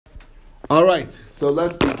All right, so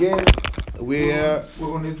let's begin. We're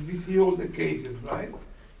going to see all the cases, right?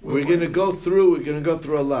 We're going to go through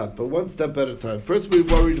a lot, but one step at a time. First, we're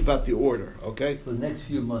worried about the order, okay? For the next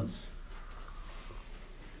few months.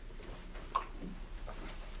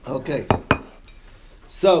 Okay.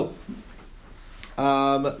 So,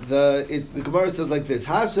 the Gemara says like this: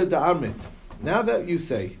 Hasha da'amrit. Now that you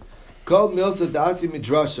say, Kol milsa da'asi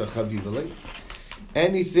midrasha chavivale,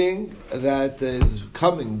 anything that is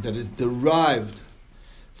coming, that is derived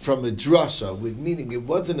from a drasha, with meaning it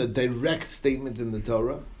wasn't a direct statement in the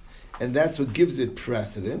Torah, and that's what gives it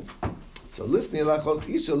precedence. So, listening lachos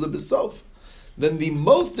isha lebesof, then the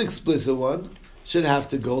most explicit one should have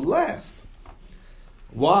to go last.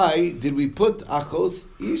 Why did we put achos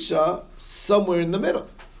isha somewhere in the middle?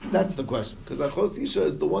 That's the question. Because achos isha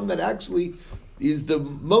is the one that actually is the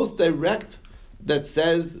most direct, that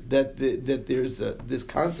says that that there's this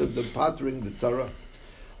concept of pattering the tzara,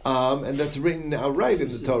 and that's written outright in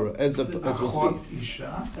the Torah, as we'll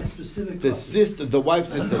see. The sister, the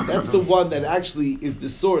wife's sister, that's the one that actually is the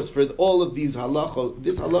source for all of these halachos.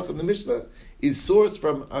 This halach in the Mishnah is sourced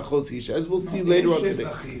from achos isha, as we'll see later on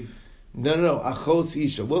today. No, achos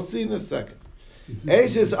isha. We'll see in a second.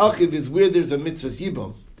 Eishes achiv is where there's a mitzvah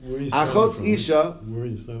yibum. Achos isha. Where are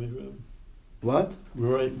you starting from? What?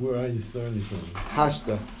 Where are you starting from?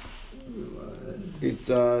 Hashta. It's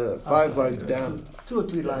 5 lines down. 2 or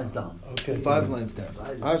 3 lines down. Okay. 5 lines down.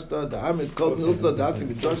 Hashta, the Amrit, Kol Milsa, Datsim,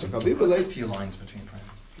 Midrash, Chavivale. A few lines between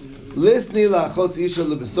friends. Listni la achos isha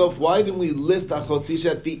lebesof. Why didn't we list achos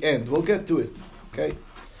isha at the end? We'll get to it. Okay.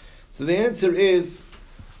 So the answer is,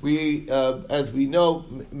 we, as we know,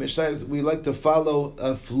 Mishnah, we like to follow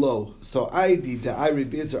a flow. So,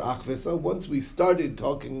 once we started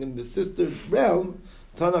talking in the sister realm,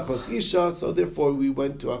 Tanachos Isha, so therefore we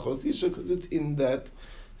went to Achos Isha because it's in that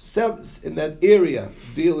area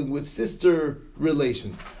dealing with sister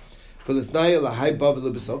relations. Then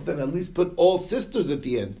at least put all sisters at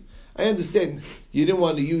the end. I understand you didn't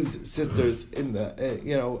want to use sisters in the,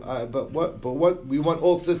 but what we want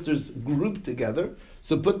all sisters grouped together.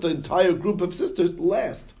 So put the entire group of sisters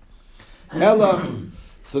last. Ella.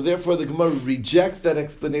 So therefore the Gemara rejects that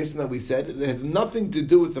explanation that we said. It has nothing to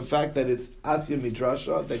do with the fact that it's Asya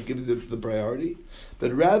Midrasha that gives it the priority,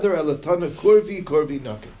 but rather Elatana Korvi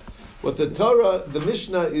Nakin. What the Torah, the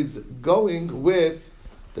Mishnah is going with,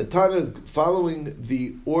 the Tana is following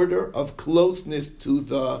the order of closeness to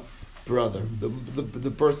the brother, the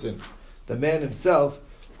person, the man himself,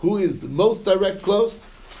 who is the most direct close,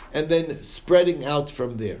 and then spreading out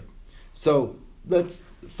from there. So let's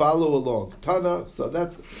follow along. Tana, so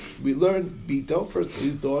we learn Bito, first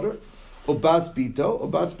his daughter, Obas Bito,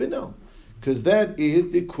 Obas Bino. Because that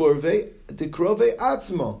is the Krove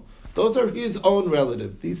Atzmo. Those are his own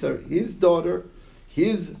relatives. These are his daughter,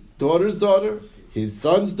 his daughter's daughter, his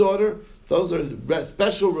son's daughter. Those are a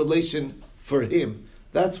special relation for him.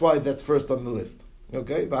 That's why that's first on the list.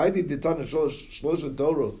 Okay?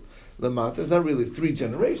 It's not really 3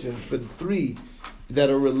 generations, but 3 that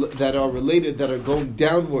are related, that are going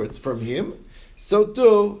downwards from him. So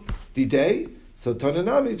too, Didei. So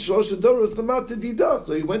Tananami Shlosha Doros Lamata Dida.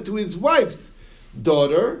 So he went to his wife's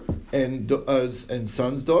daughter and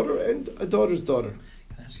son's daughter and a daughter's daughter.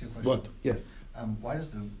 Can I ask you a question? What? Yes. Why does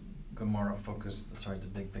the Gemara focus? Sorry, it's a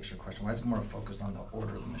big picture question. Why does the Gemara focus on the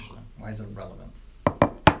order of the Mishnah? Why is it relevant?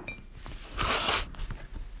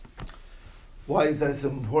 Why is that so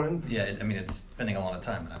important? Yeah, it's spending a lot of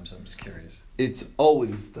time, and I'm just curious. It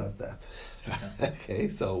always does that. Okay,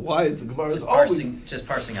 so why is the Gemara just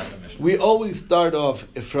parsing out the Mishnah? We always start off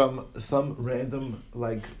from some random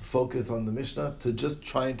focus on the Mishnah to just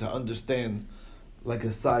trying to understand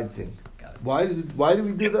a side thing. Got it. Why do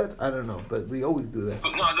we do that? I don't know, but we always do that.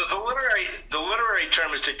 No, the literary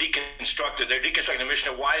term is to deconstruct it. They're deconstructing the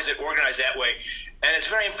Mishnah. Why is it organized that way? And it's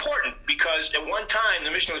very important because at one time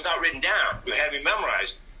the Mishnah was not written down. It had to be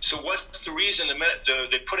memorized. So what's the reason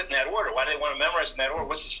they put it in that order? Why do they want to memorize it in that order?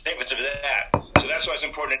 What's the significance of that? So that's why it's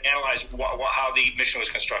important to analyze how the Mishnah was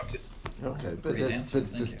constructed. Okay, but Great it answer.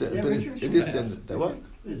 is What? what?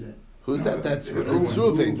 Who is it? Who's that? That's it's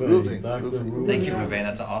Reuven. Thank you, Ruvain.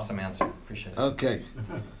 That's an awesome answer. Appreciate it. Okay.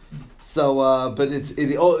 So, but it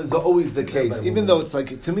is always the case. Even though it's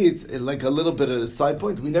to me, it's like a little bit of a side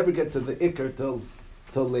point. We never get to the ikr till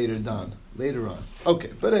later on. Okay,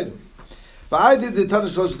 but anyway. But I did the Tana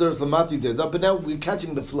Shlosh Doros Lamati did, but now we're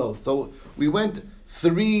catching the flow. So we went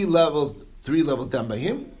 3 levels down by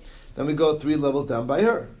him. Then we go 3 levels down by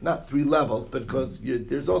her. Not 3 levels, but because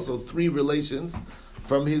there's also 3 relations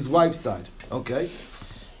from his wife's side. Okay?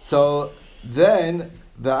 So then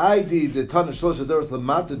the ID, the Tana Shlosha Doros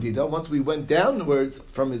Lamata Dida, once we went downwards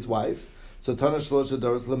from his wife, So Tana Shlosha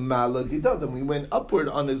Doros Lamala Dida. Then we went upward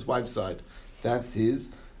on his wife's side. That's his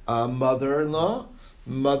mother-in-law,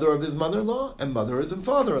 mother of his mother-in-law, and mother of his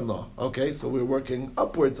father-in-law. Okay, so we're working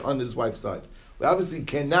upwards on his wife's side. We obviously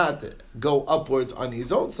cannot go upwards on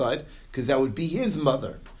his own side because that would be his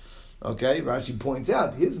mother. Okay, Rashi points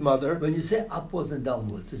out his mother. When you say upwards and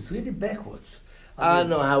downwards, it's really backwards. I don't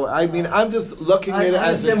know how. I mean, I'm just looking at it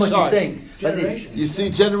as a understand what chart. you're saying, but it's, You see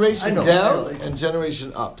generation I know, down I know. and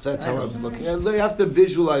generation up. That's I how know. I'm looking at it. You have to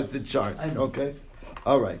visualize the chart. I know. Okay?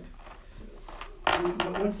 All right.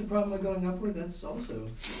 What's the problem with going upward? That's also...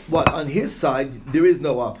 What on his side there is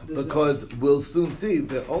no up because we'll soon see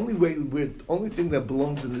the only thing that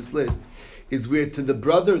belongs in this list is where to the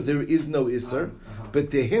brother there is no isser,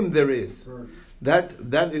 but to him there is. That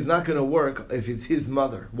is not going to work if it's his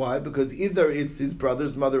mother. Why? Because either it's his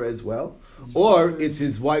brother's mother as well, or it's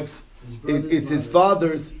his wife's. It's his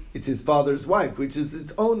father's wife, which is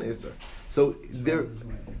its own isser. So there,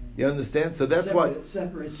 you understand. So that's why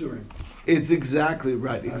Separate surim. it's exactly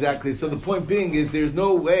right. Exactly. So the point being is there's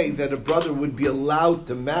no way that a brother would be allowed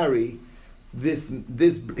to marry this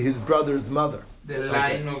his brother's mother. The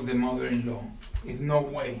line of the mother-in-law. Is no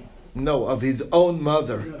way. No, of his own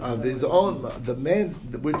mother, of his own the man.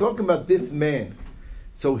 We're talking about this man.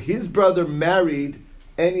 So his brother married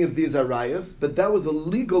any of these arayos, but that was a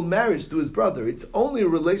legal marriage to his brother. It's only a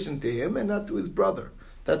relation to him and not to his brother.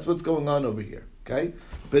 That's what's going on over here. Okay,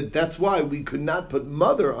 but that's why we could not put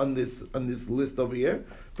mother on this list over here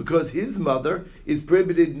because his mother is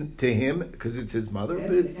prohibited to him because it's his mother,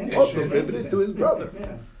 but it's also prohibited to his brother.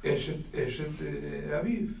 Eshet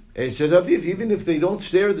Aviv. Eshet Aviv, even if they don't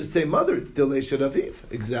share the same mother, it's still Eshet Aviv.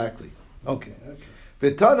 Exactly. Okay.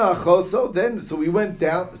 V'tana achoso. Then, so we went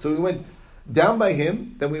down. So we went down by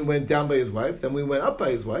him. Then we went down by his wife. Then we went up by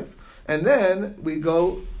his wife, and then we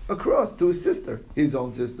go across to his sister, his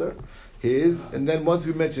own sister, and then once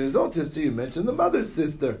we mention his own sister, you mention the mother's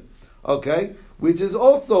sister, okay, which is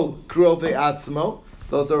also krove atzmo.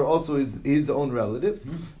 Those are also his own relatives.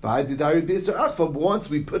 Once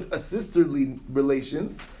we put a sisterly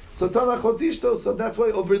relations, so Tana Chosishto, so that's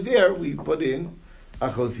why over there we put in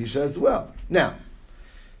Achosisha as well. Now,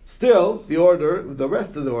 still, the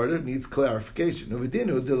rest of the order needs clarification.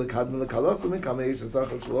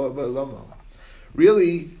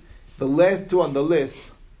 Really, the last two on the list,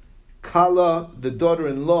 Kala, the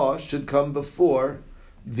daughter-in-law, should come before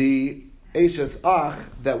the Eshes Ach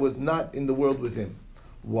that was not in the world with him.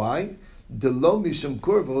 Why? Delo mishum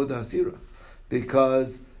kurvo hasira,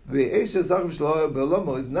 because the Eshes Ach v'shlo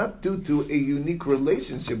belomo is not due to a unique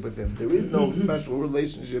relationship with him. There is no special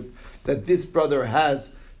relationship that this brother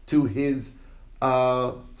has to his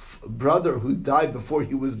brother who died before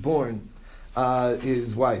he was born,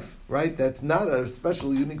 his wife. Right? That's not a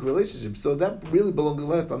special, unique relationship. So that really belongs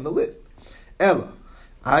last on the list. Ella,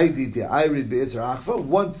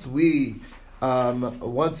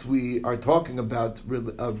 once we are talking about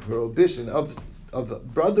a prohibition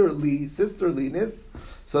of brotherly sisterliness,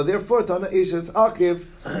 so therefore Tana Eshes Achiv,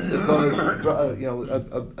 because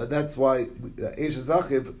that's why Eshes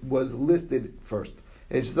Achiv was listed first.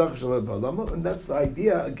 And that's the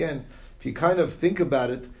idea. Again, if you kind of think about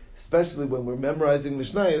it, especially when we're memorizing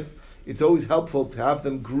Mishnayos, it's always helpful to have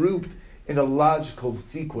them grouped in a logical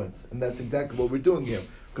sequence. And that's exactly what we're doing here.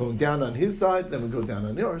 Going down on his side, then we go down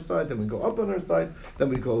on our side, then we go up on our side, then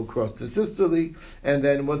we go across to sisterly, and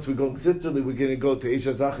then once we go sisterly, we're going to go to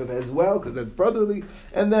Eshes Achiv as well, because that's brotherly,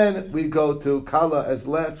 and then we go to Kala as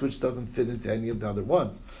last, which doesn't fit into any of the other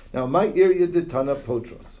ones. Now, my area did Tana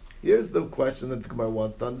Potros. Here's the question that the Gemara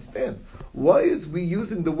wants to understand. Why is we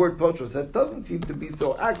using the word potros? That doesn't seem to be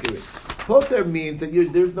so accurate. Poter means that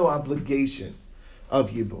there's no obligation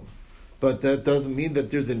of Yibum. But that doesn't mean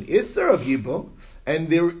that there's an Isser of Yibum.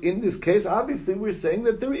 And there, in this case, obviously we're saying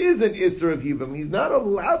that there is an Isser of Yibum. He's not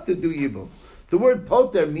allowed to do Yibum. The word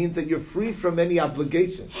poter means that you're free from any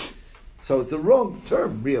obligation. So it's a wrong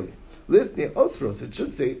term, really. Listen, osros, it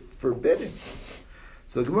should say forbidden.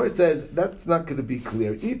 So the Gemara says that's not going to be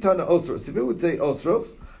clear. Itana osros. If it would say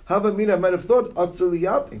osros, Havamina might have thought asur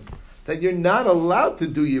liyabim, that you're not allowed to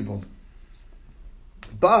do yibum.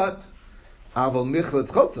 But aval michletz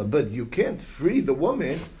chotza. But you can't free the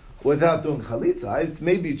woman without doing chalitza. It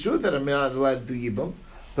may be true that I'm not allowed to do yibum,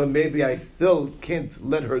 but maybe I still can't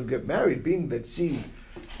let her get married, being that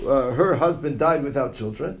her husband died without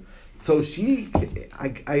children. So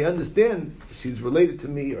I understand she's related to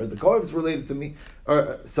me, or the Kohev is related to me,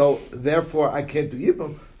 so therefore I can't do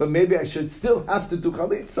Yibum, but maybe I should still have to do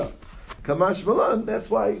Chalitza. Kamash Malan, that's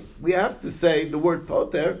why we have to say the word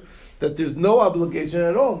Poter, that there's no obligation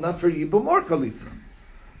at all, not for Yibum or Chalitza.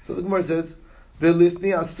 So the Gemara says,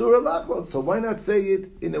 V'lisni asura lachlos. So why not say it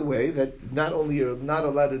in a way that not only you're not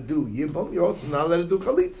allowed to do yibum, you're also not allowed to do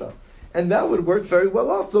chalitza. And that would work very well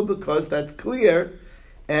also because that's clear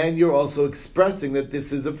and you're also expressing that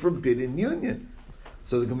this is a forbidden union.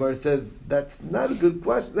 So the Gemara says that's not a good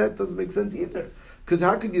question. That doesn't make sense either. Because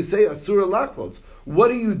how could you say asura lachlos? What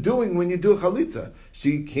are you doing when you do a chalitza?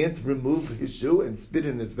 She can't remove his shoe and spit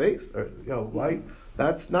in his face? Or, why?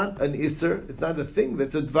 That's not an isser. It's not a thing.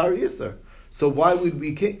 That's a dvar isser. So why would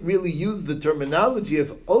we can't really use the terminology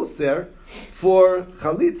of oser for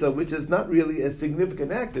chalitza, which is not really a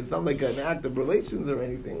significant act? It's not like an act of relations or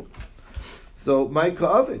anything. So my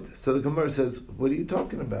ka'avid. So the Gemara says, what are you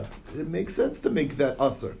talking about? It makes sense to make that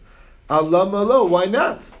aser. Allah malo, why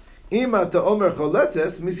not? Ima to omer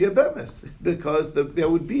choletzes misyabemes, because that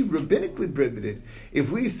would be rabbinically prohibited.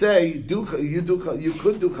 If we say you could do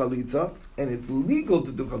chalitza and it's legal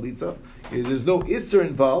to do chalitza, there's no isser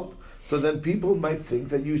involved. So then people might think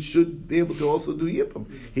that you should be able to also do yibum.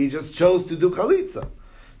 He just chose to do chalitza.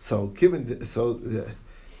 So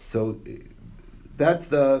that's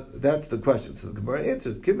the question. So the Gemara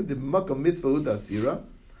answers: Kiven de makam mitzvah udasira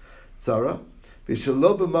tzara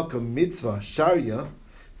v'shelo b'makam mitzvah sharia.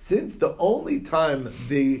 Since the only time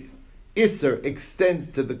the isser extends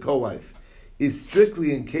to the co-wife is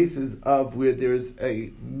strictly in cases of where there is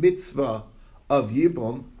a mitzvah of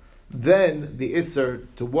yibum, then the isser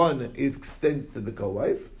to one extends to the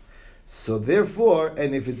co-wife. So therefore,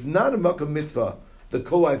 and if it's not a makam mitzvah, the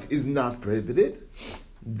co-wife is not prohibited.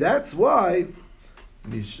 That's why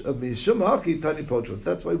mishum haki tani potros.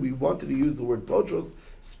 That's why we wanted to use the word potros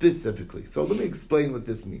specifically. So let me explain what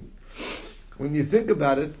this means. When you think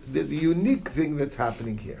about it, there's a unique thing that's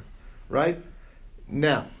happening here, right?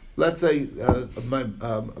 Now, let's say a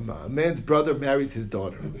man's brother marries his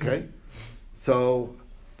daughter. Okay, so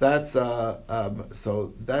that's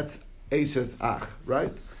Eishes Ach,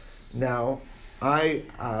 right? Now,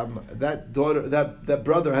 that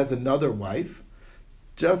brother has another wife.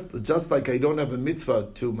 Just like I don't have a mitzvah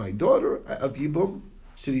to my daughter of Yibum,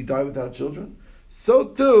 should he die without children? So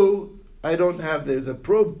too, there's a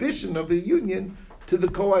prohibition of a union to the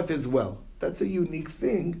co-wife as well. That's a unique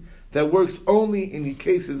thing that works only in the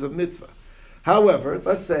cases of mitzvah. However,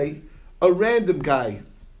 let's say a random guy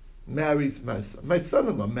marries my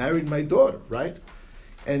son-in-law, married my daughter, right?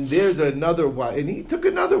 And there's another wife, and he took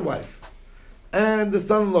another wife. And the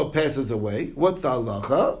son-in-law passes away. What's the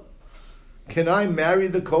halacha? Can I marry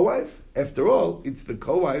the co-wife? After all, it's the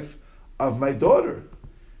co-wife of my daughter,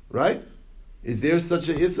 right? Is there such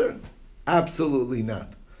a isser? Absolutely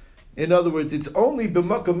not. In other words, it's only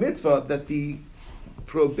b'makam mitzvah that the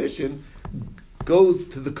prohibition goes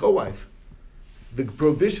to the co-wife. The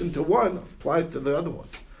prohibition to one applies to the other one.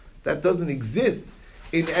 That doesn't exist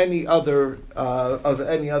in any other not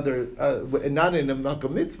in a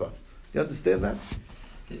makam mitzvah. You understand that?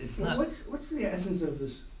 It's Well, not. what's the essence of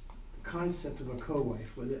this concept of a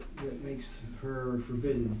co-wife that makes her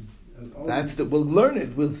forbidden? We'll learn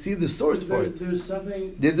it. We'll see the source for it. There's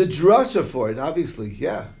something. There's a drasha for it, obviously.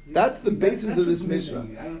 Yeah, that's the basis of this Mishnah.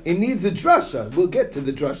 It needs a drasha. We'll get to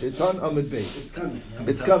the drasha. It's on Amud Beis. It's coming. Right?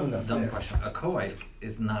 It's coming up. Dumb question. A co-wife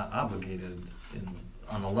is not obligated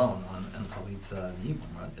on a loan on chalitza and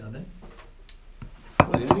yibum, right? Are they?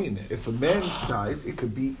 What do you mean? If a man dies, it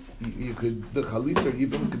could be the chalitza or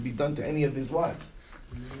yibum could be done to any of his wives.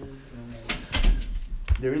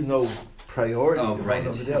 There is no priority. Oh, to right. one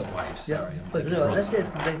It's over the his other. wife. Yeah, Sorry. I'm but thinking no, wrong let's side.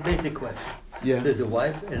 ask the basic question. Yeah. There's a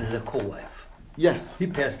wife and there's a co-wife. Yes. He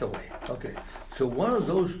passed away. Okay. So one of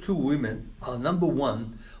those two women are number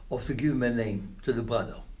one of to give him a name to the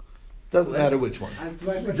brother. Doesn't matter which one.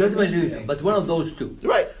 Doesn't matter anything, but one of those two.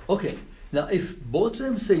 Right. Okay. Now, if both of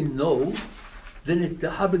them say no, then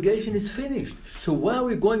the obligation is finished. So why are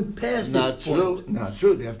we going past Not this true. point? Not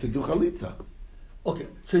true. They have to do chalitza. Okay.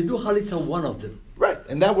 So you do chalitza one of them. Right.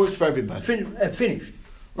 And that works for everybody. Finished.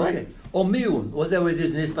 Right. Okay. Or miyun, whatever it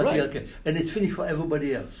is in this particular Right. case. And it's finished for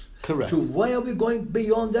everybody else. Correct. So why are we going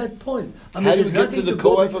beyond that point? How do we there's get nothing to the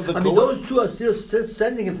go- co-wife of the I mean, co-wife? those two are still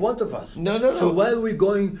standing in front of us. No. So why are we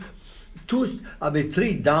going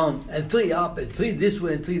three down and three up and three this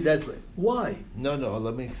way and three that way? Why? No.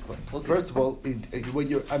 Let me explain. Okay. First of all,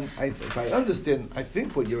 if I understand, I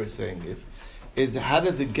think what you're saying is how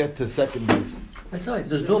does it get to second base? That's right.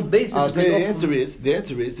 There's no basis. I'll to tell you go the from-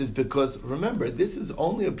 answer is because remember, this is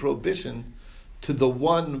only a prohibition to the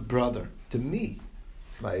one brother, to me.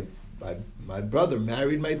 My brother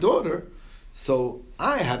married my daughter, so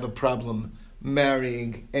I have a problem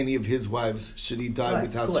marrying any of his wives should he die Right,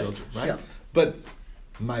 without correct. children, right? Yeah. But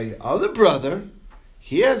my other brother,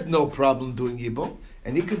 he has no problem doing yibum,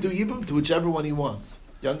 and he could do yibum to whichever one he wants.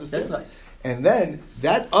 You understand? That's right. And then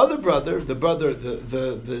that other brother, the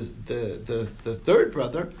third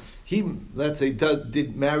brother, he, let's say,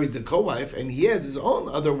 did marry the co-wife, and he has his own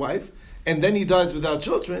other wife, and then he dies without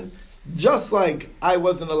children. Just like I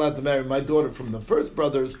wasn't allowed to marry my daughter from the first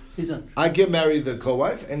brothers, I can marry the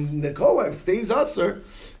co-wife, and the co-wife stays usher.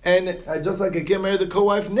 And just like I can't marry the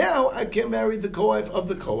co-wife now, I can't marry the co-wife of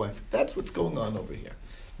the co-wife. That's what's going on over here.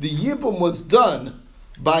 The yibum was done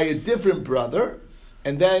by a different brother,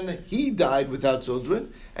 and then he died without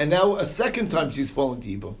children, and now a second time she's fallen to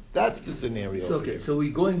yibum. That's the scenario. So, okay, so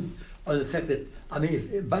we're going on the fact that, I mean,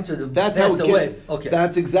 if a bunch of them that's passed how it away. gets. Okay.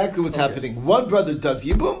 That's exactly what's happening. One brother does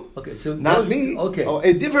yibum, so not me. Okay. Oh,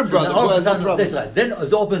 a different brother who has no problem. That's right. Then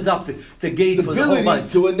it opens up the gate The for the whole ability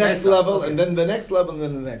bunch. to a next level, Okay. and then the next level, and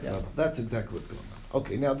then the next level. That's exactly what's going on.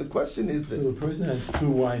 Okay, now the question is So this. the person has two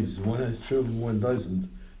wives, one has children, one doesn't.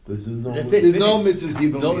 There's no... That's it. There's no mitzvahs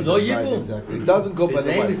yibum. No either. Right, yibum. exactly. It doesn't go His by the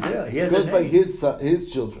name wife. is there. He It has goes a by name.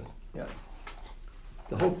 his children. Yeah.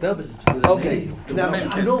 The whole purpose is to do the Okay, name. now-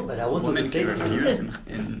 I know, but I want woman to say can refuse in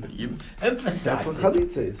Yibum. emphasize. That's what it.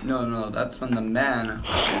 Chalitza is. No, that's when the man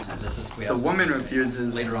refuses. The woman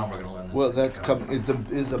refuses. Later on, we're going to learn this. Well, that's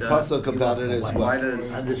is a Yeah. pasuk about it as Why well.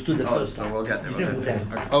 does? Understood the first so time. we'll get there. You didn't Okay.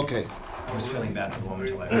 put Okay, I was feeling bad for the woman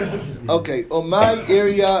until I okay. On my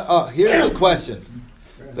area, here's the question.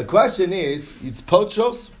 The question is, it's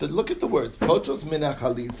potros, but look at the words. Potros mina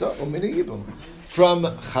chalitza or mina yibum. From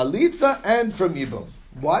chalitza and from yibum.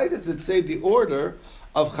 Why does it say the order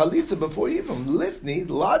of chalitza before yibum? Listening,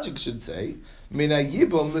 logic should say, mina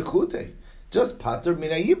yibum lechude. Just pater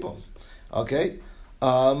mina yibum. Okay?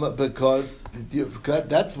 Because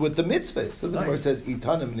that's what the mitzvah is. So the Gemara says,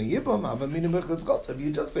 itana mina yibum, ava mina mechutz. If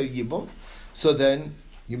you just say yibum, so then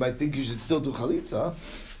you might think you should still do chalitza.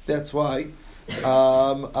 That's why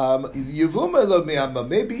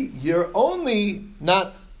maybe you're only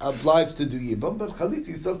not obliged to do yibum, but chalitza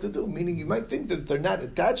you still have to do. Meaning you might think that they're not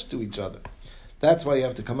attached to each other. That's why you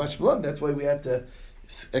have to kamash b'lam. That's why we have to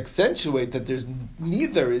accentuate that there's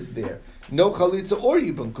neither is there. No chalitza or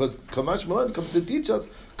yibum, because kamash b'lam comes to teach us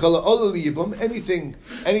kala ola yibum.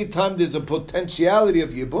 Anytime there's a potentiality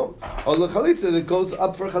of yibum, ola chalitza that goes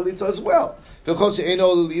up for chalitza as well.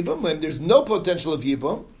 When there's no potential of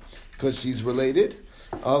yibum, because she's related,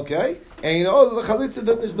 okay? And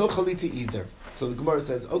then there's no chalitza either. So the Gemara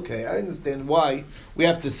says, okay, I understand why we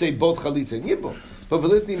have to say both chalitza and yibum. But for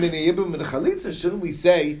listening min yibum and chalitza, shouldn't we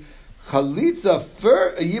say chalitza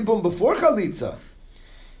for a yibum before chalitza?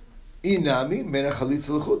 Inami min chalitza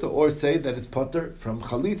lechuta, or say that it's pater from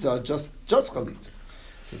chalitza, just chalitza.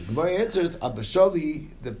 So the Gemara answers, Abashali,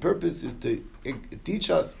 the purpose is to teach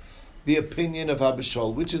us the opinion of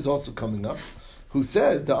Abashal, which is also coming up, who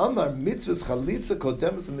says the Amar mitzvahs chalitza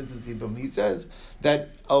kodemas the mitzvahs yibum. He says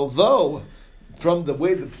that although from the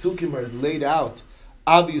way the psukim are laid out,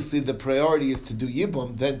 obviously the priority is to do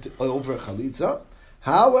yibum then over chalitza.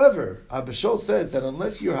 However, Abashol says that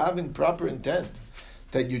unless you're having proper intent,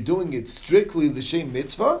 that you're doing it strictly l'shem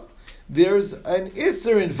mitzvah, there's an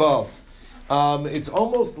isser involved. It's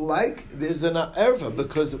almost like there's an erva,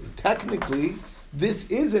 because technically this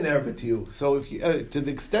is an erva to you. So if you, to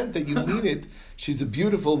the extent that you mean it, she's a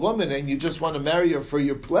beautiful woman and you just want to marry her for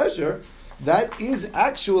your pleasure, that is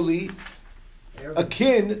actually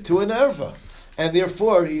akin to an erva. And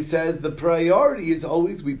therefore, he says the priority is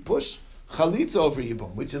always we push chalitza over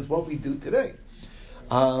yibum, which is what we do today.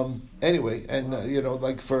 Anyway, and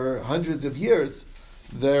like for hundreds of years,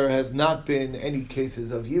 there has not been any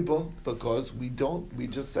cases of yibum because we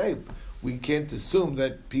just say we can't assume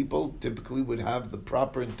that people typically would have the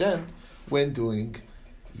proper intent when doing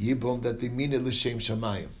yibum, that they mean it l'shem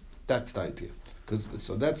shamayim. That's the idea.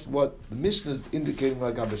 So that's what the Mishnah is indicating,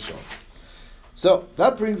 like Abishon. So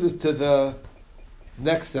that brings us to the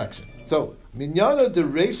next section. So minyana de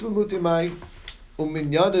reishel mutimai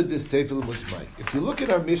uminyana de seifel mutimai. If you look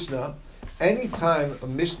at our Mishnah, anytime a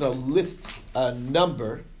Mishnah lists a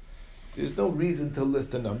number, there's no reason to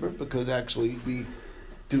list a number because actually we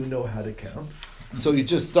do know how to count. So you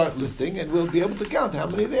just start listing and we'll be able to count how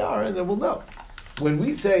many they are and then we'll know. When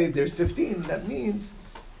we say there's 15, that means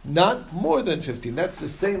not more than 15. That's the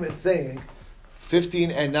same as saying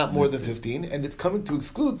 15 and not more than 15, and it's coming to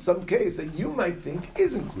exclude some case that you might think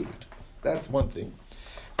is included. That's one thing.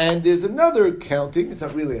 And there's another counting, it's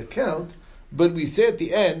not really a count, but we say at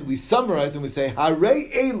the end, we summarize and we say, Hare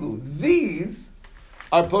Elu, these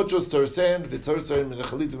are Potros Torsen, Vitzorsen,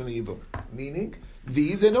 Menachalitza, Menayibum. Meaning,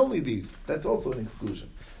 these and only these. That's also an exclusion.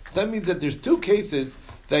 So that means that there's two cases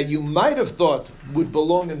that you might have thought would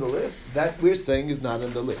belong in the list, that we're saying is not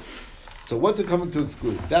in the list. So what's it coming to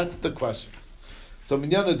exclude? That's the question. So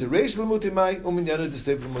minyana de reish lemutimai, uminyana de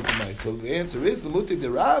sev lemutimai. So the answer is lemuti de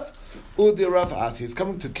Rav, u de Rav Asi. It's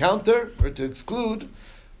coming to counter or to exclude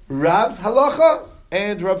Rav's halacha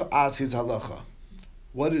and Rav Asi's halacha.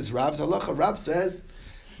 What is Rav's halacha? Rav says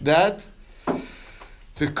that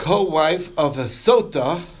the co-wife of a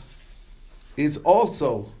sota is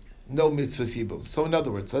also no mitzvah yibum. So in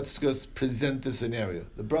other words, let's just present the scenario.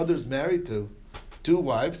 The brother's married to two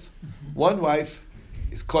wives. One wife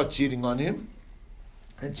is caught cheating on him,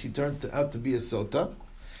 and she turns out to be a sota.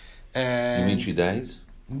 And You mean she dies?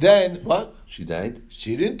 then what? She died?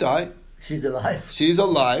 She didn't die. She's alive. She's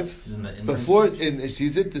alive. She's in the Before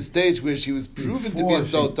she's at the stage where she was proven to be a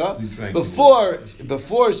sota. Before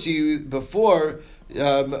she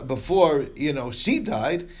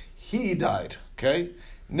died, he died. Okay.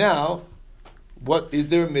 Now, what is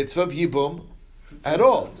there a mitzvah of yibum at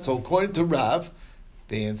all? So according to Rav,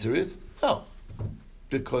 the answer is no,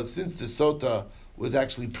 because since the sota was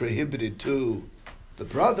actually prohibited to the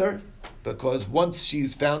brother, because once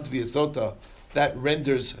she's found to be a sota, that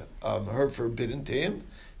renders her forbidden to him.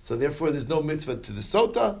 So therefore, there's no mitzvah to the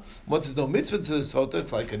sota. Once there's no mitzvah to the sota,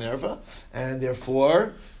 it's like an erva, and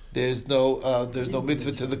therefore there's no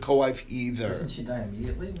mitzvah to the co-wife either. Doesn't she die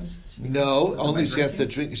immediately? No, only she has to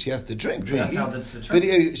drink. She has to drink. That's how that's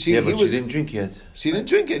determined. She didn't drink yet. She didn't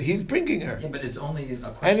drink it. He's bringing her. Yeah, but it's only a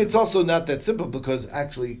question. And it's also not that simple because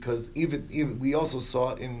even we also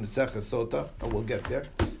saw in Masechah Sota, and we'll get there,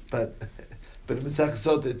 but in Masechah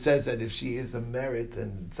Sota it says that if she is a merit,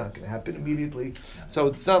 then it's not going to happen immediately. So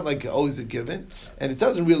it's not like always a given, and it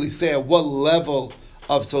doesn't really say at what level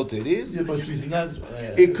of sota it is. Yeah, but she's not.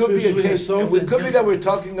 It could be a case. Sota. It could be that we're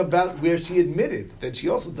talking about where she admitted that she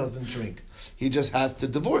also doesn't drink. He just has to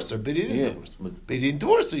divorce her, but he didn't divorce her. But he didn't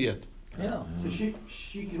divorce her yet. Yeah. So she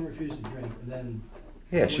can refuse to drink, and then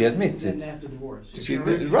She admits then it. they have to divorce. She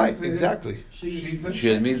admitted, right? Exactly. She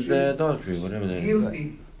admits the adultery, whatever that is.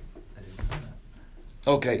 Guilty.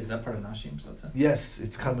 Okay. Is that part of Nashim Sota? Yes,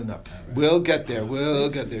 it's coming up. Right. We'll get there.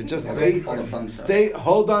 Just All the fun stuff.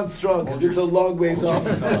 hold on strong, because it's a long ways off.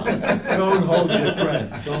 Don't hold your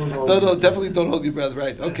breath. Definitely don't hold your breath.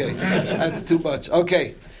 Right? Okay, that's too much.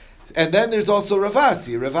 Okay, and then there's also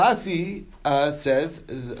Ravasi. Ravasi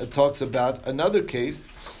talks about another case.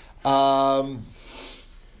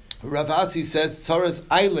 Ravasi says Tzara's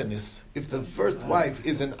islandess. If the first wife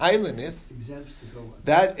is an islandess, Exempts the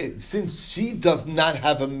co-wife. Since she does not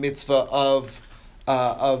have a mitzvah of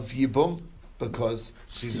yibum because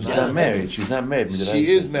she's not married. She's not married.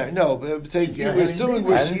 She is married. No, but I'm saying we're assuming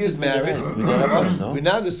where she is married. We're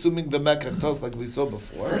not assuming the Mekach tells like we saw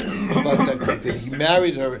before. But that could be. He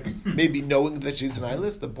married her, maybe knowing that she's an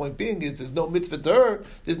eyeless. The point being is there's no mitzvah to her.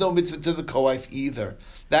 There's no mitzvah to the co-wife either.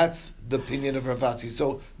 That's the opinion of Ravasi.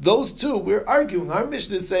 So those two, we're arguing. Our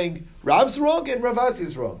Mishnah is saying Rav's wrong and Ravasi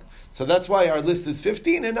is wrong. So that's why our list is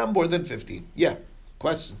 15 and I'm more than 15. Yeah.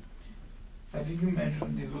 Question. I think you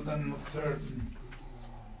mentioned this was an certain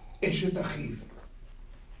Eshet Achiv,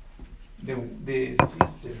 the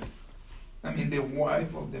sister, the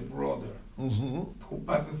wife of the brother Mm-hmm. who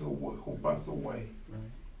passed away.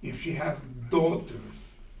 Right. If she has daughters,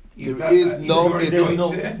 There is no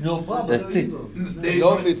mitzvah. No problem. That's it.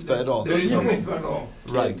 No mitzvah at all. There is no mitzvah at all.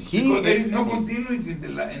 Right. Because there is no continuity in the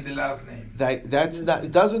last name. That's not.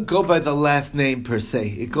 It doesn't go by the last name per se.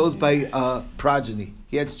 It goes by progeny.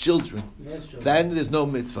 He has children. Then there's no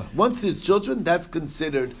mitzvah. Once there's children, that's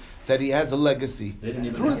considered that he has a legacy They didn't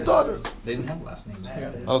even through have his a daughters. They didn't have last names.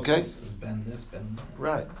 Okay. It was Ben this, Ben that.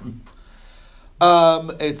 Right.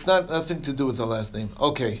 It's not nothing to do with the last name.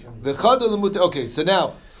 Okay. Okay. So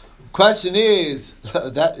now, question is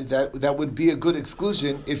that would be a good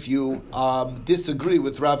exclusion if you disagree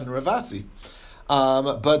with Rav and Ravasi.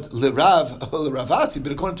 But Ravasi,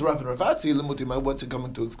 but according to Rav and Ravasi, what's it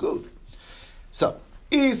coming to exclude? So,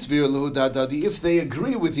 if they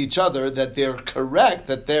agree with each other that they're correct,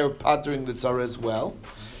 that they're pattering the tzara as well,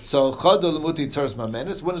 so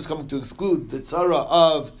one is coming to exclude the tzara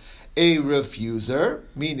of a refuser,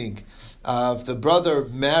 meaning if the brother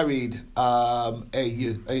married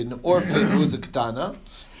an orphan who's a ketana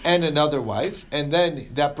and another wife, and then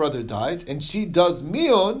that brother dies, and she does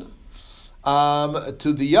miyun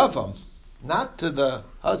to the yavam, not to the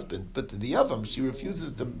husband, but to the yavam. She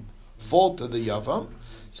refuses to fall to the yavam,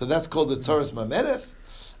 so that's called the tzaras mamenes.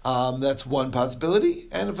 That's one possibility,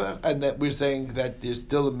 and that we're saying that there's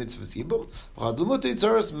still a mitzvah sibum. The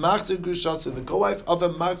co-wife of a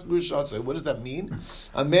machzir grushasa. What does that mean?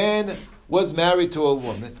 A man was married to a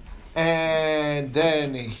woman, and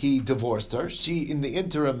then he divorced her. She, in the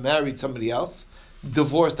interim, married somebody else.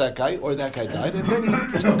 divorced that guy, or that guy died, and then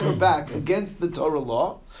he took her back against the Torah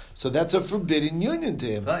law. So that's a forbidden union to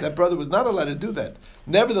him. Right. That brother was not allowed to do that.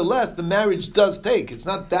 Nevertheless, the marriage does take. It's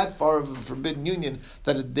not that far of a forbidden union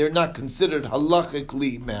that they're not considered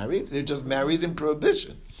halachically married. They're just married in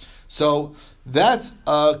prohibition. So that's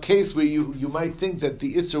a case where you might think that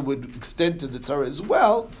the Isser would extend to the Tzara as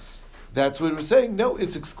well. That's what we're saying. No,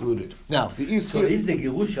 it's excluded. Now, the Isser... So if the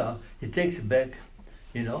Gerusha, he takes it back,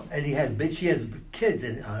 and she has kids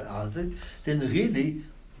out of it, then really,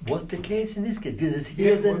 what's the case in this case? Because he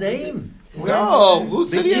has a name. No, who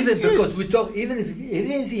said he has kids? Because we talk, even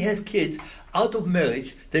if he has kids out of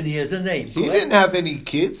marriage, then he has a name. He didn't have any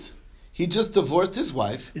kids. He just divorced his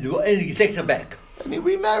wife. And he takes her back. And he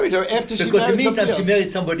remarried her after she married somebody else. Because in the meantime, she married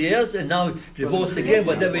somebody else, and now divorced again,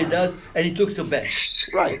 whatever he does, and he took her back.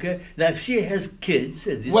 Right. Okay? Now, if she has kids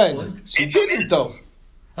at this When? point... She didn't, though.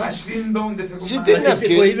 She didn't know the second She marriage. didn't have But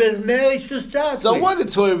it's kids. prohibited marriage to start So with. what?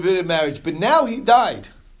 It's prohibited marriage. But now he died.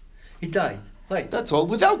 He died. Right. That's all.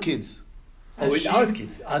 Without kids. Or without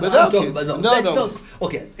kids. Without kids. No. No.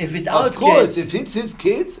 Okay, if without Of course, kids... if it's his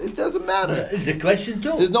kids, it doesn't matter. The question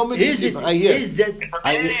too. There's no mitzvah. Is I hear. Is that... And That's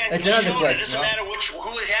another children, it question. doesn't matter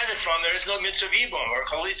who it has it from. There is no mitzvah yibum or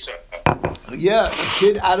chalitza. Yeah, a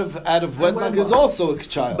kid out of wedlock is also a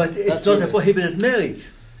child. But it's That's not what a it is. prohibited marriage.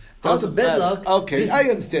 Out Doesn't of wedlock... matter. Okay, I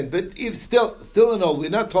understand. But if still in all,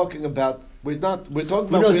 we're not talking about... We're talking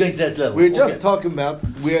about... not going to that level. We're just Okay. talking about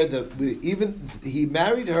where he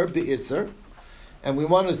married her be'isser, and we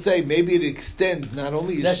want to say maybe it extends. Not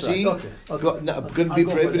only is That's she right. Okay. going to be I'll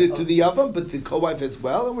go prohibited for to that. the Yavam, but the co-wife as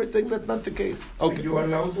well, and we're saying that's not the case. Are Okay. you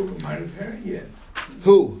allowed to marry her? Yes.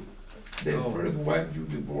 Who? The first wife you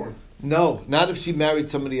divorced. No, not if she married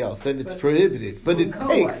somebody else. Then it's But- prohibited. But it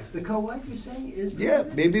takes. The co-wife, you're saying, is... Yeah,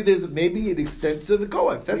 maybe it extends to the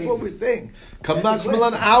co-wife. That's what we're saying. Kamash That's the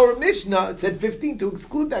Malan, question. our Mishnah, it said 15 to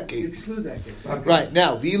exclude that case. Exclude that case. Okay. Right,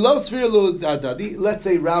 now, V'lo Sfir Lo Dadi, let's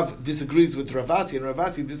say Rav disagrees with Ravasi and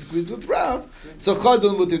Ravasi disagrees with Rav, so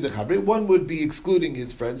Chadul Mutei Dechabri, one would be excluding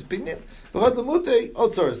his friend's opinion, Chadul Mutei,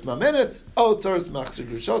 Otzaris Mamenes, Otzaris Machzir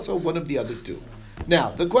Grushoso, one of the other two. Now,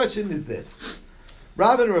 the question is this.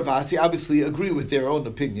 Rav and Ravasi obviously agree with their own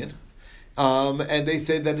opinion, and they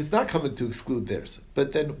say that it's not coming to exclude theirs.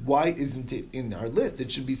 But then why isn't it in our list? It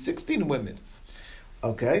should be 16 women.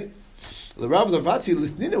 Okay? The Rav Ravasi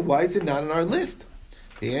listening, why is it not on our list?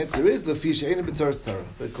 The answer is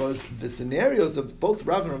because the scenarios of both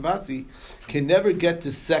Rav and Ravasi can never get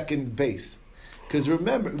to second base. Because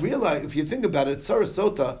realize, if you think about it, Tzara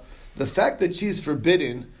Sota, the fact that she's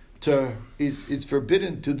forbidden is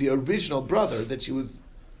forbidden to the original brother that she was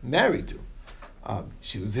married to.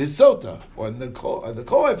 She was his sota, or the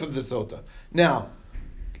co-wife of the sota. Now,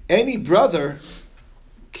 any brother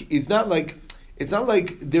is not like, it's not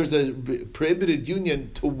like there's a prohibited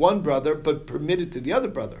union to one brother but permitted to the other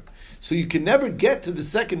brother. So you can never get to the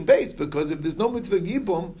second base, because if there's no mitzvah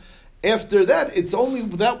yibum, after that, it's only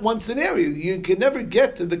that one scenario. You can never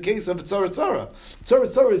get to the case of Tzara Sara. Tzara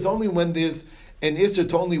Sara is only when there's an Isser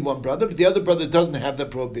to only one brother, but the other brother doesn't have that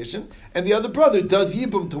prohibition, and the other brother does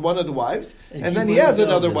Yibum to one of the wives, and then he has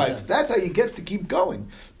another wife. Yeah. That's how you get to keep going.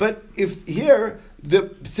 But if here,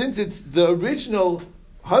 since it's the original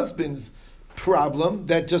husband's problem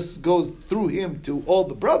that just goes through him to all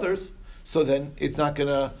the brothers, so then it's not going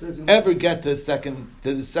to ever get to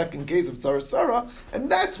the second case of Tzara Sara,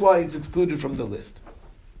 and that's why it's excluded from the list.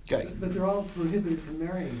 Okay. But they're all prohibited from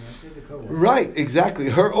marrying, the co-wife. Right, exactly.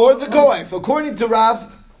 Her or the co-wife. According to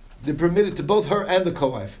Rav, they're permitted to both her and the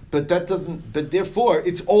co-wife. But that doesn't. But therefore,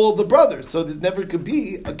 it's all the brothers. So there never could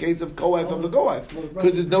be a case of co-wife of a co-wife,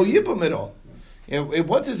 because there's no yibum at all.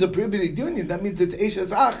 Once it's a prohibited union, that means it's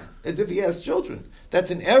eshes ach, as if he has children.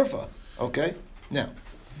 That's an erva. Okay. Now,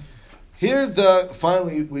 here's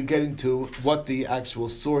finally we're getting to what the actual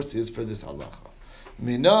source is for this halacha.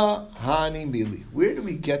 Mina hani mili. Where do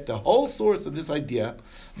we get the whole source of this idea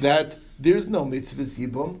that there's no mitzvah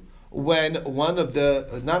yibum when one of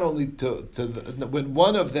when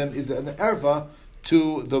one of them is an erva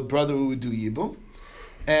to the brother who would do yibum,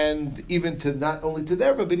 and even to not only to the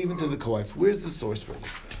erva but even to the co-wife? Where's the source for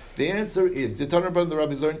this? The answer is the Tanur Bar the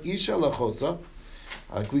Rabbi Zorn Isha Lachosa.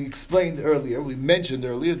 Like we explained earlier, we mentioned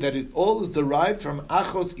earlier that it all is derived from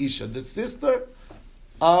Achos Isha, the sister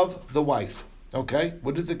of the wife. Okay,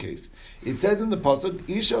 what is the case? It says in the pasuk,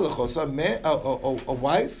 "Isha lechosa," a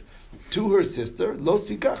wife to her sister, lo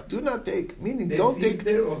sikach, do not take. Meaning, don't take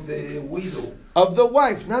of the widow. Of the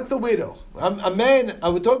wife, not the widow. A man.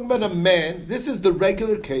 We're talking about a man. This is the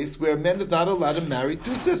regular case where a man is not allowed to marry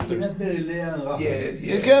two sisters.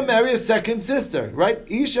 You can't marry a second sister, right?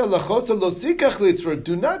 Isha lechosa lo sikach litzra.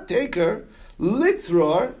 Do not take her.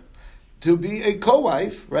 Litzror, to be a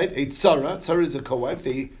co-wife, right? A tzara. Tzara is a co-wife.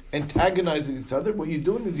 They antagonize each other. What you're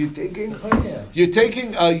doing is you're taking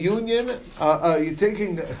a union, you're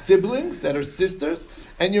taking siblings that are sisters,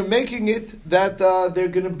 and you're making it that they're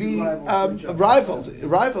going to be rivals.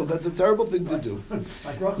 Rivals. That's a terrible thing to do.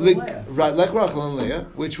 Like Rachel and Leah. Right, like Rachel and Leah,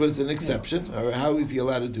 which was an exception. Or how is he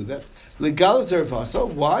allowed to do that? Legalis ervasa.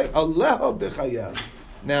 Why? Aleha b'chayah.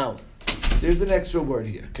 Now, there's an extra word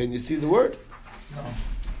here. Can you see the word? No.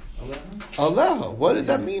 Aleha. What does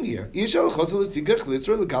that mean here? I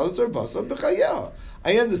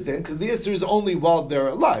understand, because the Isser is only while they're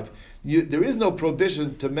alive. There is no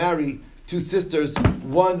prohibition to marry two sisters,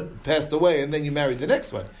 one passed away, and then you marry the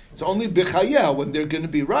next one. It's only b'chayah when they're going to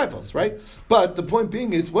be rivals, right? But the point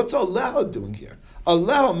being is, what's Aleha doing here?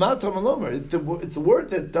 Aleha matam alomer. It's a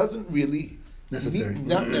word that doesn't really Necessary.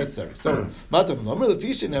 not necessary. So matam alomer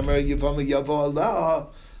lefishin emer yivama yavo Aleha.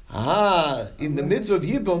 In the mitzvah of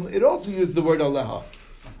Yibum, it also used the word Aleha.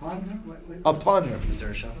 Upon her. Is there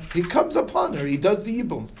a Shabbat? He comes upon her. He does the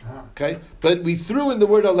Yibum. Okay? But we threw in the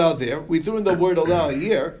word Aleha there. We threw in the word Aleha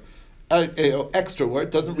here. Extra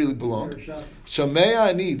word. Doesn't really belong. Shamea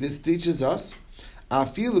ani. This teaches us. When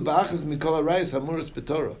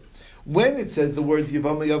it says the words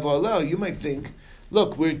Yivama Yavo Aleha, you might think,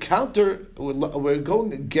 look, we're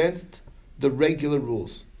going against the regular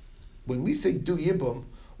rules. When we say do Yibum,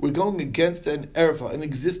 we're going against an erva, an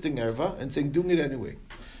existing erva, and saying doing it anyway.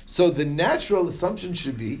 So the natural assumption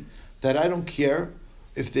should be that I don't care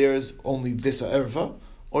if there's only this erva,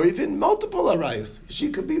 or even multiple arayos. She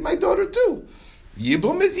could be my daughter too.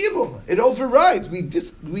 Yibum is Yibum. It overrides. We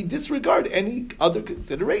disregard any other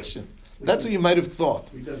consideration. That's what you might have thought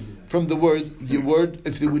from the words.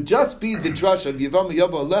 If it would just be the drush of Yivam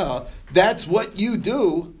Yavo Aleha, that's what you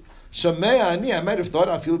do. Shamea ani, I might have thought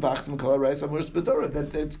that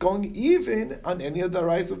it's going even on any of the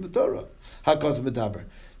rights of the Torah.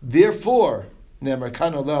 Therefore, Nemar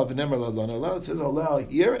kan Aleha v'Nemar lalon Aleha, it says Aleha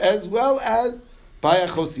here as well as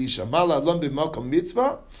Bayachosisha. Mala lalon b'makom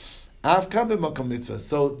mitzvah, afkan b'makom mitzvah.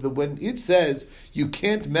 So when it says you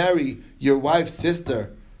can't marry your wife's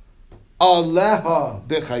sister, Aleha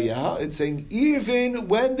b'chayaha, it's saying even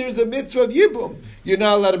when there's a mitzvah of Yibum, you're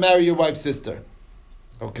not allowed to marry your wife's sister.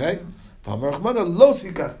 Okay? Do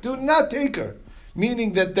not take her.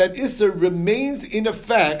 Meaning that Isser remains in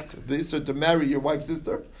effect, the Isser to marry your wife's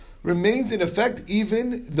sister, remains in effect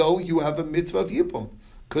even though you have a mitzvah of Yibum.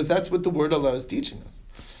 Because that's what the word Allah is teaching us.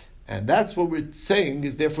 And that's what we're saying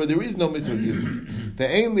is therefore there is no mitzvah of Yibum. The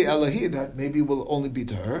Ainli Elahi, that maybe will only be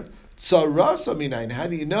to her. Tzarasa minayin. How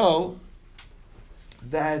do you know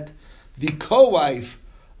that the co-wife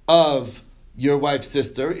of your wife's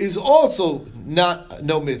sister is also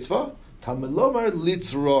no mitzvah? Talmud lomar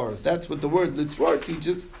litzror. That's what the word litzror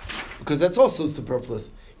teaches, because that's also superfluous.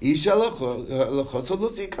 You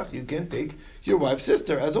can't take your wife's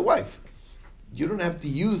sister as a wife. You don't have to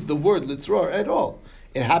use the word litzror at all.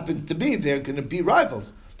 It happens to be they're going to be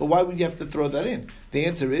rivals, but why would you have to throw that in? The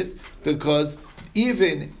answer is because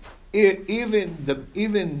even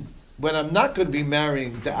when I'm not going to be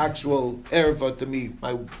marrying the actual erva to me,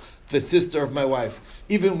 the sister of my wife,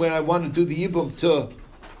 even when I want to do the yibum to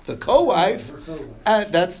the co-wife,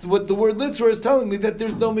 that's what the word litzror is telling me, that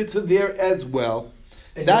there's no mitzvah there as well.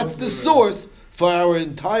 That's the source for our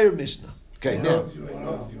entire Mishnah. Okay, now.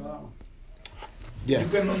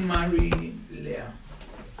 Yes. You cannot marry Leah.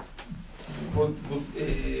 But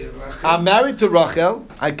Rachel, I'm married to Rachel.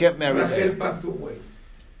 I can't marry Rachel Leah. passed away.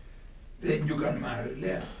 Then you can marry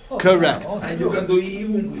Leah. Correct. And you can do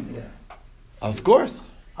even with Leah. Of course.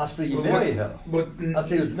 After you marry her. But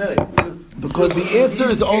After you marry. Because the answer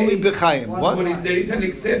is only b'chayim. What? But if there is an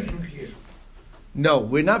exception here. No,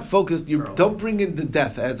 we're not focused. You don't bring in the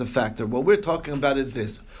death as a factor. What we're talking about is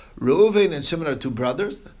this. Reuven and Shimon are two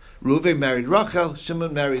brothers. Reuven married Rachel.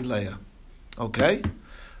 Shimon married Leah. Okay?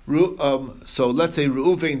 So let's say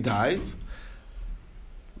Reuven dies.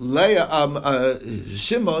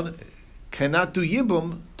 Shimon cannot do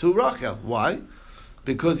Yibum to Rachel. Why?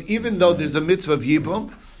 Because even though there's a mitzvah of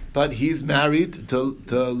Yibum, but he's married to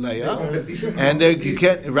Leah, and there you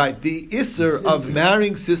can't. Right, the Isser of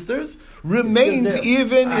marrying sisters remains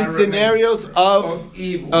even in scenarios of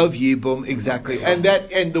Yibum, exactly. And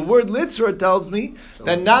the word Litzra tells me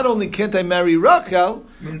that not only can't I marry Rachel,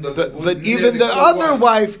 but even the other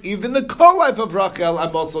wife, even the co-wife of Rachel,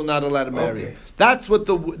 I'm also not allowed to marry. Okay. That's what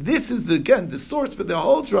this is the source for the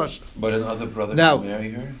whole drush. But another brother can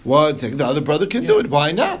marry her? One thing, the other brother can do it.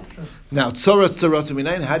 Why not? Sure. Now, Tzoras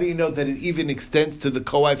Minayin, how do you know that it even extends to the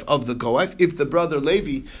co-wife of the co-wife? If the brother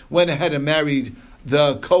Levi went ahead and married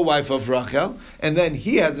the co-wife of Rachel, and then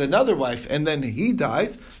he has another wife, and then he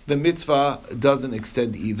dies, the mitzvah doesn't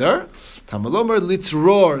extend either. Tamalomer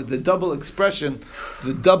litzror, the double expression,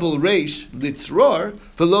 the double reish, litzror,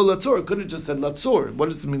 velo latzor, could have just said latzor. What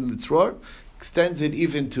does it mean, litzror? Extends it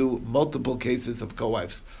even to multiple cases of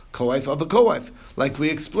co-wives. Co-wife of a co-wife. Like we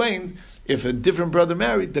explained, if a different brother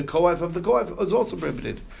married, the co-wife of the co-wife is also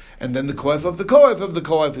prohibited. And then the co-wife of the co-wife of the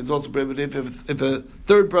co-wife is also prohibited if a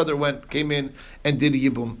third brother came in and did a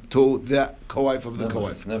yibum to the co-wife of the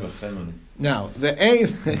co-wife. Never family. Now, the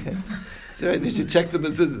aim... They should check the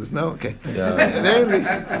mezuzahs, no? Okay.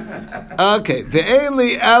 Yeah. Okay.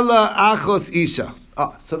 Ve'enli ella achos isha.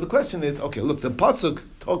 So the question is, okay, look, the pasuk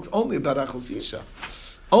talks only about achos isha.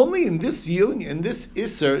 Only in this union, in this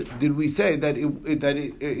isser, did we say that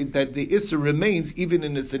that the isser remains even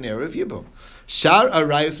in the scenario of yibum. Shar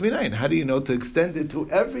arayos minayin. How do you know to extend it to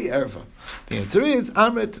every erva? The answer is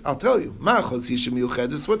Amrit. I'll tell you. Ma achos isha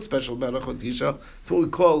miyuchedus. What's special about achos isha? It's what we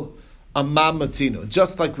call a mamatino,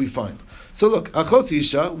 just like we find. So look, achos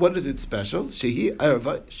isha. What is it special? Shehi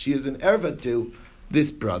erva. She is an erva to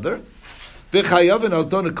this brother. It's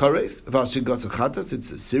serious.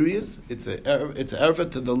 It's a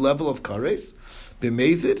erva to the level of kares.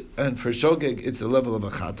 B'mezid, and for shogeg, it's the level of a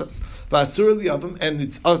chatas. V'asur liyavim, and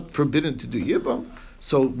it's forbidden to do yibam.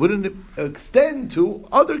 So wouldn't it extend to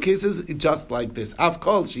other cases just like this?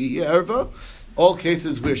 Avkol shehi erva, all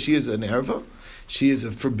cases where she is an erva, she is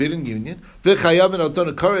a forbidden union. V'chayavim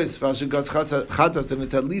alton kares v'ashigas chatas, and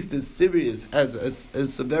it's at least as serious as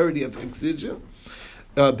severity of excision.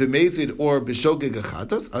 B'mezid or b'shogeg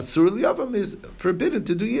achatas, asur liyavam is forbidden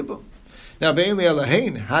to do yibam. Now, ve'enli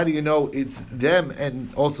alahein, how do you know it's them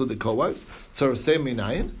and also the co-wives? So, same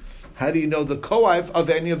minayin. How do you know the co-wife of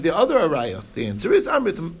any of the other arayos? The answer is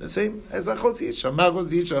Amrit, the same as achos isha.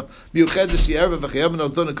 Ma'achos isha miuchedes she'erva v'chayavim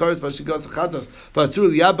alton kares v'ashigas achatas v'asur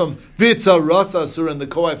liyabam v'tzaras asur, and the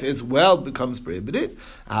co-wife as well becomes prohibited.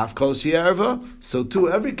 Afkol she'erva, so too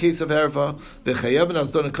every case of erva v'chayavim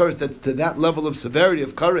alton kares, that's to that level of severity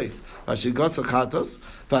of kares v'ashigas achatas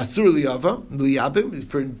v'asur liyabam is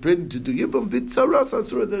forbidden to do yibam v'tzaras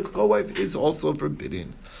asur, the co-wife is also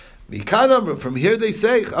forbidden. From here they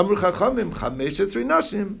say, this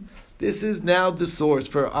is now the source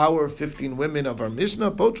for our 15 women of our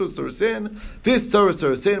Mishnah.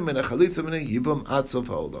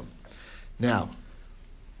 Now,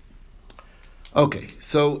 okay,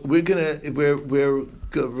 so we're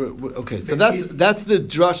okay. So that's the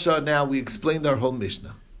drasha. Now we explained our whole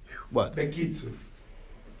Mishnah. What?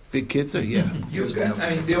 Big kitzur, yeah. You can, I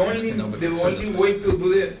mean, the only way to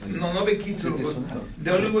do the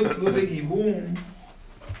the only way to do the yibum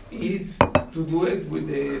is to do it with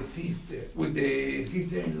the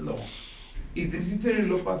sister-in-law. If the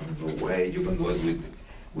sister-in-law passes away, you can do it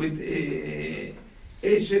with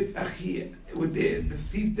eshet achi, with the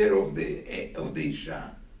sister of the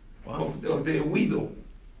isha, of the widow.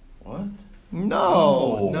 What?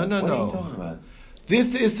 No. What are you talking about?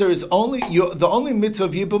 This Isser is only the only mitzvah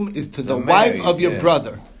of Yibum is to the wife of your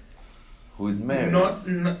brother, who is married.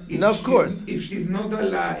 No, of course. If she's not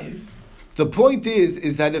alive. The point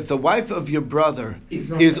is that if the wife of your brother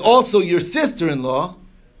is also your sister-in-law,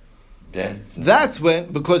 that's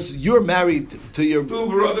when, because you're married to your two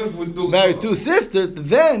brothers with two sisters,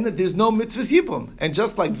 then there's no mitzvah Yibum, and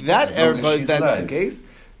just like that erva is that the case,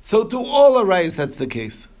 so to all arayos that's the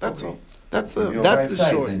case. That's all. That's the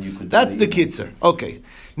short. That's the kitzur. Okay.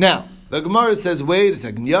 Now, the Gemara says, wait a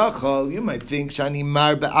second. Yachol, you might think, Shani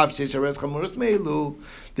Mar Be'av Sheishares Chamuras Meilu.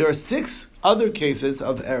 There are 6 other cases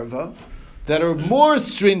of erva that are more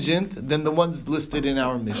stringent than the ones listed in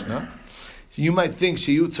our Mishnah. You might think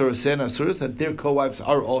Shiyut Sorosen Asuras, that their co-wives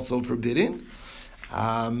are also forbidden.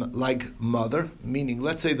 Like mother, meaning,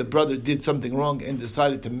 let's say the brother did something wrong and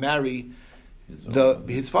decided to marry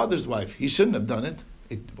his father's wife. He shouldn't have done it.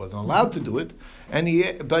 It wasn't allowed to do it,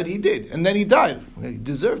 but he did, and then he died. He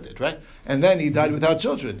deserved it, right? And then he died without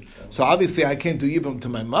children. So obviously, I can't do yibum to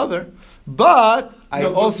my mother, but I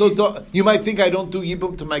also don't. You might think I don't do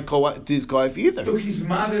yibum to his co-wife either. To his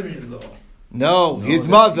mother-in-law. No, his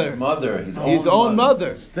mother. His mother. His own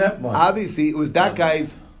mother. Stepmother. Obviously, it was that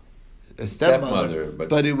guy's stepmother,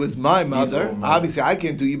 but it was my mother. Obviously, I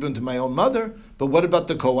can't do yibum to my own mother. But what about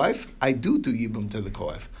the co-wife? I do yibum to the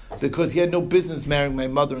co-wife. Because he had no business marrying my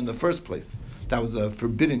mother in the first place. That was a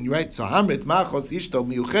forbidden, right? So Amrit Machos Ishto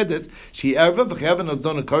Miuchedes She Erva V'Chevan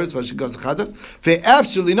Ozdona Koris V'Shigos Chadas Ve'Ev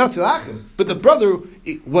Sheli Natzil Achim. But the brother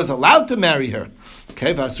was allowed to marry her.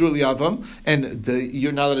 Okay, V'Asur Liyavam, and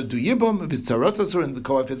you're not allowed to do Yibum. V'Tzaros Asur, and the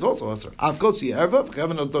co-wife is also Asur. Avkos She Erva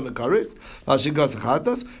V'Chevan Ozdona Koris V'Shigos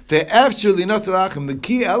Chadas Ve'Ev Sheli Natzil Achim. The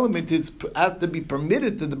key element is has to be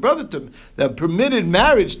permitted to the brother, to the permitted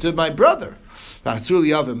marriage to my brother. Asur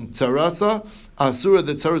liyavim tzarasa, asura,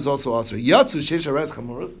 the tzara is also asur. Yatsu sheish ares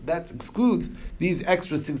chamuros, that excludes these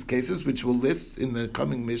extra 6 cases, which we'll list in the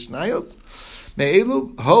coming Mishnayos.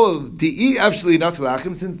 Me'elu ho di'i avshli nasil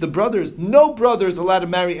achim, since the brothers, no brother is allowed to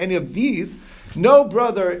marry any of these, no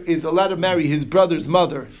brother is allowed to marry his brother's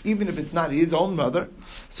mother, even if it's not his own mother.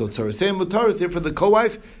 So tzarasei mutaris, therefore the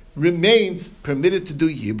co-wife remains permitted to do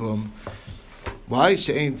yibum. Why?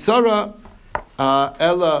 She'ein tzara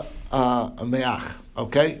ella me'ach.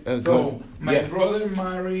 Okay? So, my brother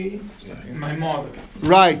married my mother.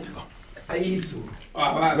 Right.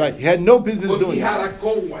 Right. He had no business doing it. But he had a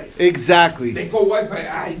co-wife. Exactly. The co-wife,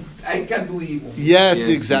 I can do evil. Yes,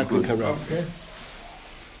 exactly. Correct. Okay.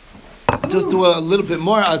 Just do a little bit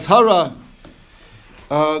more. Azhara.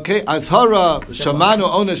 Azhara shamano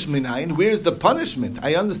onesh minayin. Where's the punishment?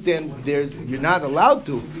 I understand you're not allowed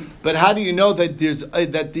to, but how do you know that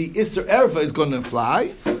that the Isser Erva is going to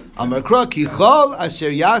apply? Amakra kichol asher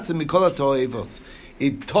yasem mikol hatoevos.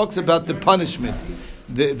 It talks about the punishment.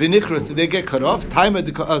 The v'nichros, they get cut off.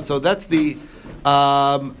 So that's the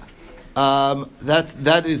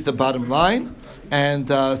that is the bottom line. And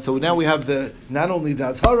so now we have not only the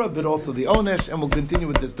Azhara but also the Onesh, and we'll continue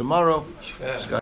with this tomorrow.